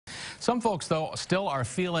Some folks, though, still are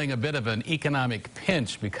feeling a bit of an economic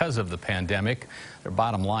pinch because of the pandemic. Their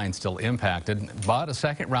bottom line still impacted, but a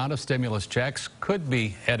second round of stimulus checks could be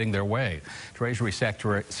heading their way. Treasury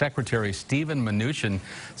Secretary Steven Mnuchin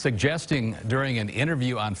suggesting during an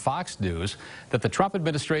interview on Fox News that the Trump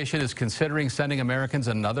administration is considering sending Americans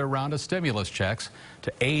another round of stimulus checks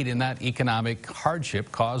to aid in that economic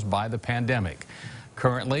hardship caused by the pandemic.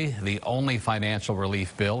 Currently, the only financial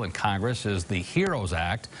relief bill in Congress is the HEROES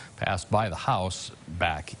Act, passed by the House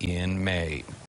back in May.